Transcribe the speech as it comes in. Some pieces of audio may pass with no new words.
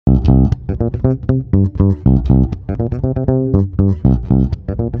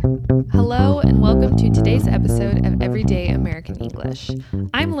Hello and welcome to today's episode of Everyday American English.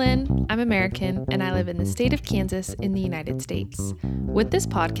 I'm Lynn, I'm American, and I live in the state of Kansas in the United States. With this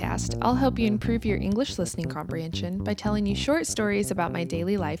podcast, I'll help you improve your English listening comprehension by telling you short stories about my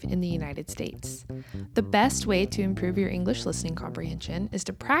daily life in the United States. The best way to improve your English listening comprehension is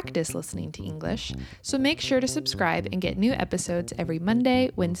to practice listening to English, so make sure to subscribe and get new episodes every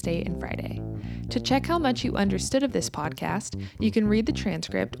Monday, Wednesday, and Friday. To check how much you understood of this podcast, you can read the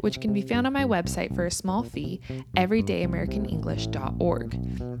transcript, which can be found on my website for a small fee,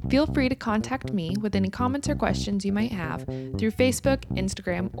 everydayamericanenglish.org. Feel free to contact me with any comments or questions you might have through Facebook,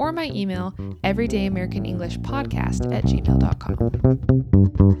 Instagram, or my email,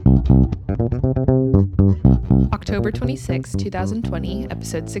 everydayamericanenglishpodcast@gmail.com. October 26, 2020,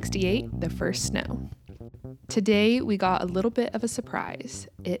 episode 68, The First Snow. Today, we got a little bit of a surprise.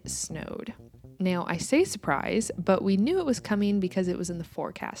 It snowed. Now, I say surprise, but we knew it was coming because it was in the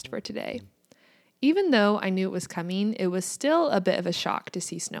forecast for today. Even though I knew it was coming, it was still a bit of a shock to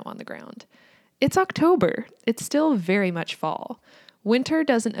see snow on the ground. It's October. It's still very much fall. Winter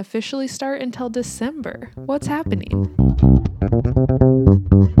doesn't officially start until December. What's happening?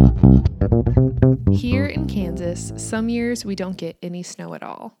 Here in Kansas, some years we don't get any snow at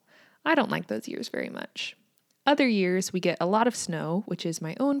all. I don't like those years very much. Other years, we get a lot of snow, which is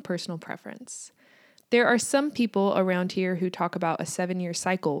my own personal preference. There are some people around here who talk about a 7-year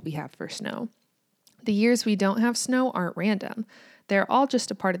cycle we have for snow. The years we don't have snow aren't random. They're all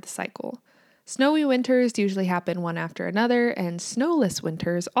just a part of the cycle. Snowy winters usually happen one after another, and snowless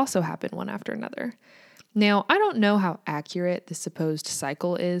winters also happen one after another. Now, I don't know how accurate the supposed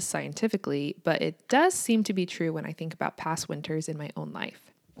cycle is scientifically, but it does seem to be true when I think about past winters in my own life.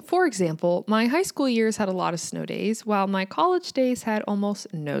 For example, my high school years had a lot of snow days, while my college days had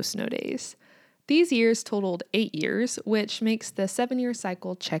almost no snow days. These years totaled 8 years, which makes the 7-year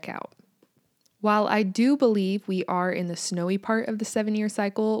cycle check out. While I do believe we are in the snowy part of the 7-year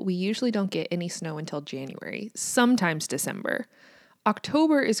cycle, we usually don't get any snow until January, sometimes December.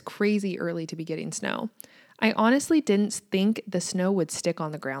 October is crazy early to be getting snow. I honestly didn't think the snow would stick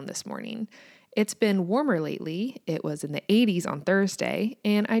on the ground this morning. It's been warmer lately. It was in the 80s on Thursday,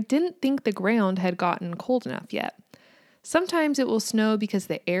 and I didn't think the ground had gotten cold enough yet. Sometimes it will snow because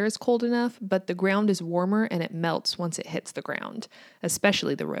the air is cold enough, but the ground is warmer and it melts once it hits the ground,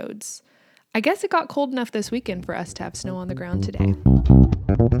 especially the roads. I guess it got cold enough this weekend for us to have snow on the ground today.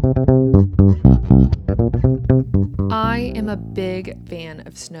 I am a big fan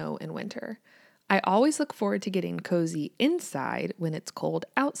of snow in winter. I always look forward to getting cozy inside when it's cold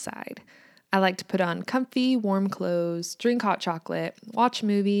outside. I like to put on comfy, warm clothes, drink hot chocolate, watch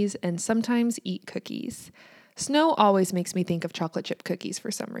movies, and sometimes eat cookies. Snow always makes me think of chocolate chip cookies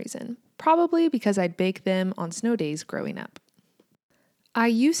for some reason, probably because I'd bake them on snow days growing up. I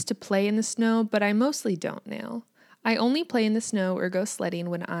used to play in the snow, but I mostly don't now. I only play in the snow or go sledding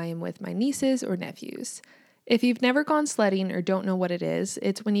when I am with my nieces or nephews. If you've never gone sledding or don't know what it is,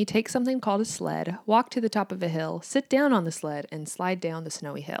 it's when you take something called a sled, walk to the top of a hill, sit down on the sled, and slide down the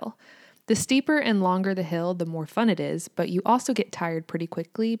snowy hill. The steeper and longer the hill, the more fun it is, but you also get tired pretty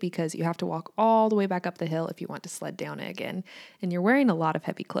quickly because you have to walk all the way back up the hill if you want to sled down it again, and you're wearing a lot of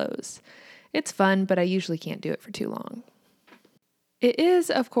heavy clothes. It's fun, but I usually can't do it for too long. It is,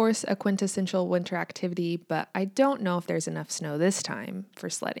 of course, a quintessential winter activity, but I don't know if there's enough snow this time for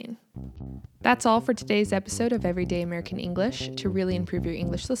sledding. That's all for today's episode of Everyday American English. To really improve your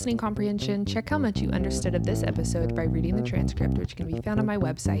English listening comprehension, check how much you understood of this episode by reading the transcript, which can be found on my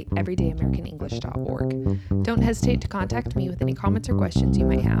website, everydayamericanenglish.org. Don't hesitate to contact me with any comments or questions you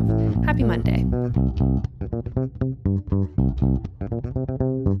might have. Happy Monday.